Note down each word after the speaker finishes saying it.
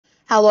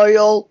Hello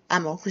y'all,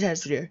 and welcome to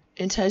today's video.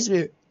 In today's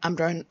video, I'm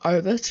going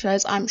over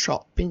today's item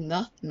shop being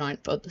the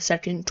 9th of the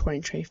 2nd,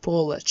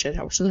 2024. Let's check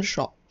out what's in the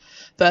shop.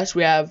 First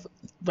we have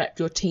Rep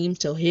Your Team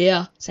still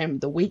here, same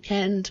with The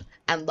Weekend,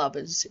 and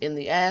Lovers in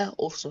the Air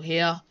also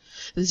here.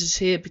 This is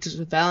here because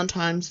of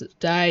Valentine's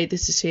Day,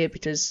 this is here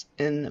because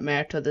in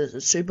America there's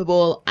a Super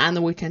Bowl, and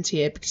The Weekend's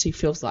here because he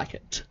feels like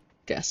it,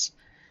 guess.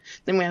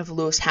 Then we have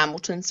Lewis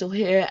Hamilton still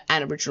here,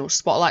 and Original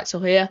Spotlight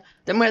still here.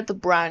 Then we have the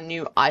brand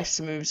new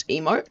Ice Moves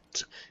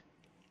emote.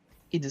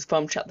 It is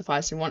from Chapter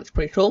 5 Season 1, it's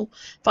pretty cool.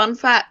 Fun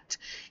fact,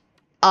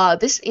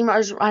 this emote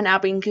is right now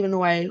being given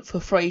away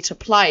for free to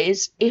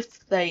players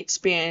if they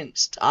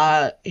experienced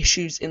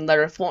issues in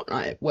later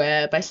Fortnite,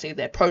 where basically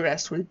their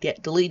progress would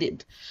get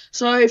deleted.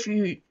 So if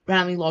you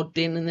randomly logged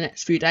in the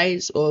next few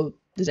days, or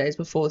the days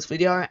before this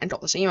video, and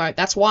got this emote,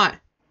 that's why.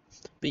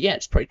 But yeah,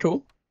 it's pretty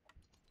cool.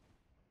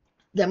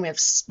 Then we have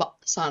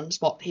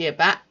Sunspot here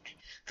back.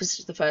 This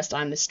is the first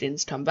time the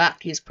skin's come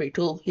back. He's pretty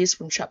cool. He's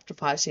from Chapter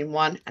 5 Scene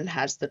 1 and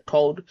has the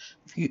Cold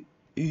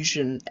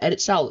Fusion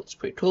edit style. It's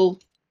pretty cool.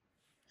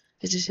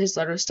 This is his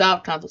letter style.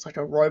 Kind of looks like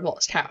a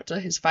robot's character,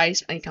 his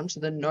face. And he comes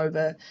with the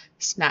Nova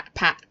Snap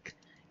Pack.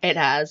 It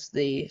has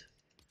the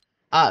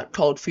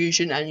Cold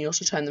Fusion, and you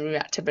also turn the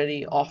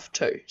reactivity off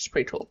too. It's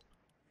pretty cool.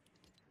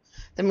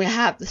 Then we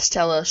have the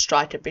Stellar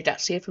Striker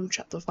pickaxe here from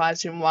Chapter 5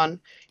 Scene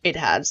 1. It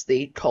has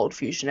the Cold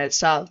Fusion edit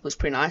style. It looks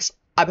pretty nice.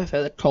 I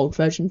prefer the cold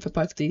version for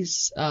both of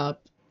these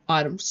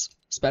items.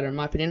 It's better in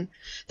my opinion.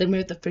 Then we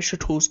have the Fisher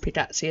Tools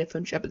pickaxe here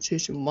from Chapter 2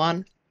 Scene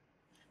 1.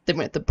 Then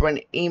we have the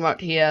Brent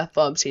emote here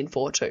from Scene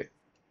 4 too.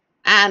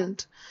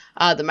 And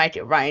the Make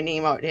It Rain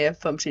emote here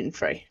from Scene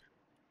 3.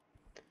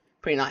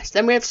 Pretty nice.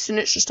 Then we have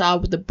Signature Style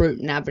with the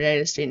Brute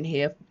Navigator skin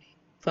here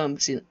from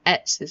Scene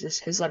X. This is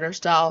his letter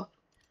style.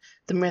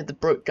 Then we have the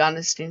Brute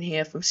Gunner skin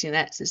here from Scene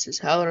X. This is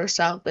her letter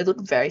style. They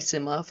look very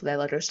similar for their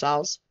letter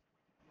styles.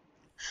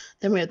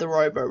 Then we have the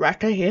Robo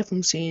Raptor here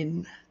from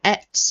Scene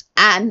X,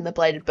 and the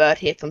Bladed Bird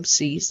here from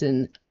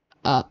Chapter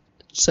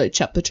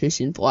 2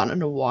 Scene 4. I don't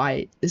know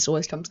why this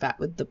always comes back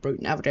with the Brute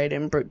Navigator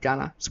and Brute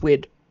Gunner. It's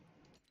weird.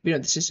 You know,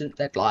 this isn't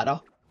their glider.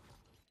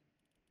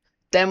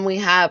 Then we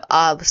have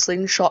the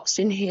Slingshot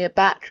skin here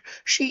back.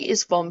 She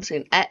is from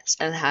Scene X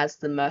and has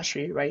the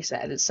Mercury Racer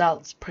edit style.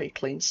 It's a pretty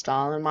clean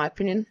style in my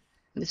opinion.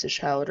 And this is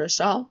her letter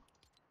style.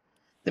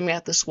 Then we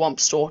have the Swamp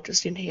Stalker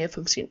skin here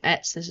from Scene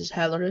X. This is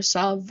her letter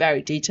style,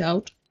 very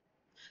detailed.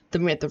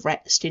 Then we have the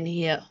Rat skin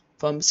here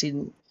from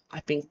Scene,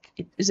 I think,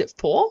 is it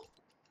 4?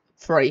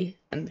 3,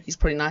 and he's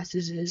pretty nice.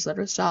 This is his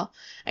letter style.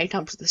 And he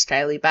comes with the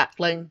scaly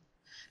backbling.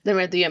 Then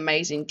we have the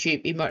Amazing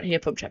Cube emote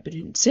here from Chapter 2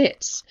 and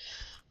 6.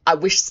 I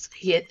wish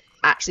he had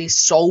actually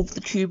solved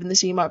the cube in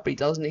this emote, but he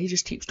doesn't. He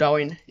just keeps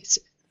going.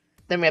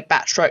 Then we have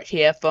Backstroke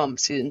here from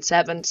Season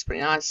 7. It's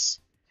pretty nice.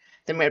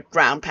 Then we have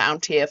Ground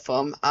Pound here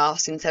from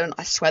Scene 7.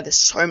 I swear there's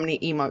so many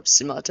emotes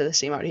similar to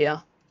this emote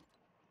here.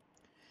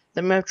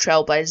 Then we have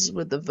Trailblazers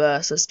with the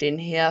Versus skin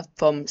here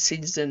from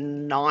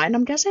Season 9,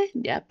 I'm guessing.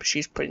 Yep,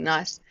 she's pretty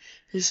nice.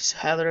 This is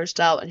her letter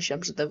style, and she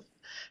comes with the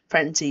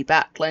Frenzy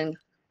backbling.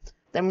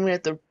 Then we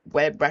have the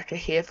Web Wrecker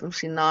here from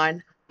Scene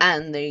 9,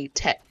 and the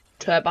Tech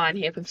Turbine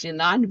here from Scene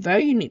 9.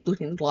 Very unique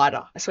looking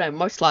glider. I swear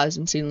most gliders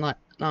in Scene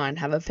 9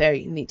 have a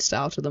very neat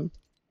style to them.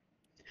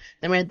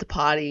 Then we had the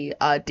Party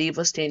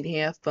Diva skin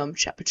here from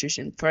Chapter 2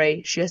 Scene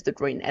 3. She has the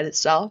green edit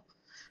style.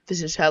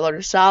 This is her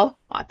letter style.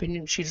 In my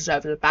opinion, she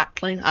deserves a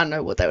backbling. I don't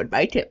know what they would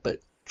make it, but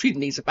she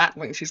needs a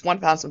backbling. She's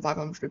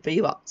 1,500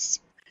 V-Bucks.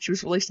 She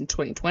was released in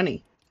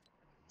 2020.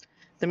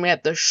 Then we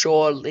have the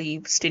Shore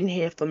Leave skin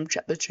here from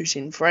Chapter 2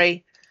 Scene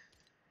 3.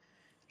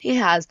 He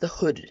has the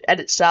hood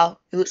edit style.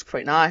 He looks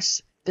pretty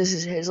nice. This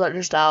is his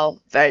letter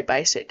style. Very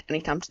basic. And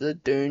he comes to the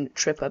Dune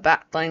Tripper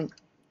backbling.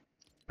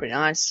 Pretty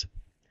nice.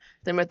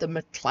 Then we have the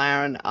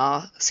McLaren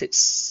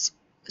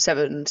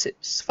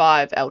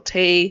R6765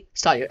 LT,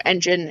 Start Your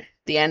Engine,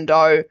 the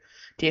Endo,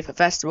 DFA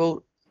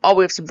Festival. Oh,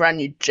 we have some brand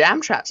new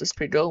jam tracks, that's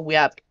pretty cool. We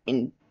have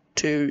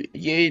Into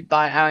You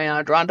by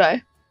Ariana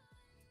Grande.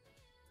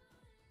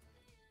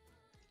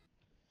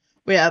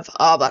 We have,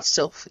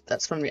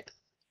 that's from the,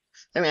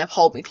 then we have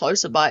Hold Me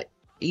Closer by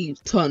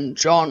Elton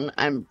John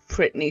and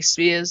Britney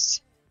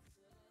Spears.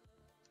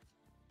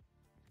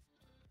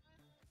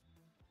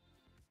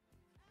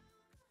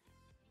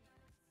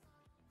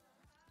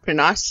 Pretty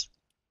nice.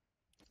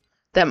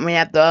 Then we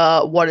have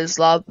the What Is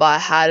Love by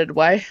Hearted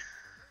Way.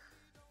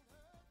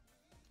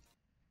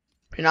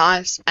 Pretty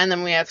nice. And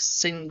then we have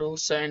Single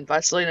Soon by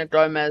Selena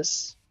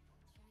Gomez.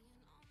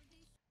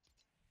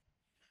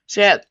 So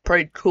yeah,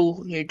 pretty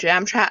cool new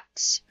jam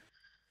tracks.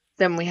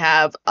 Then we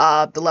have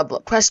the Level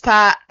Up Quest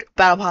Pack,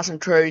 Battle Pass and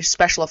Crew,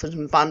 Special Offers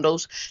and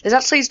Bundles. There's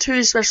actually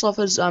 2 Special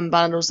Offers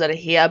bundles that are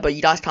here, but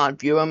you guys can't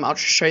view them. I'll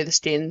just show you the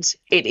skins.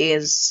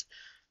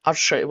 I'll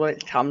show you what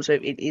it comes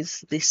with. It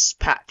is this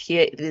pack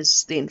here. It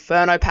is the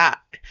Inferno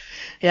pack.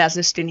 It has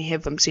this skin here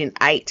from Scene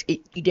 8.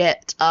 You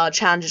get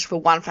challenges for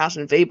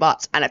 1,000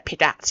 V-Bucks and a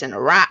pickaxe and a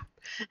wrap.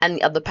 And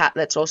the other pack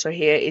that's also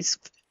here is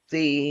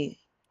the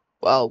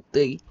well,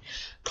 the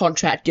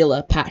contract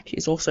dealer pack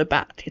is also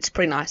back. It's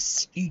pretty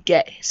nice.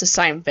 It's the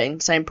same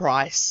thing, same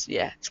price.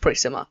 Yeah, it's pretty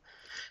similar.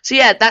 So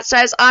yeah, that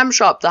says I'm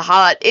Shop. The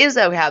highlight is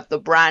that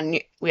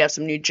we have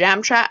some new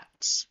jam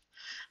chats,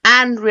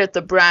 and we have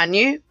the brand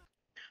new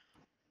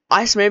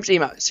Ice Moves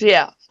emote. So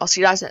yeah, I'll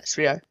see you guys next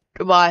video.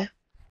 Goodbye.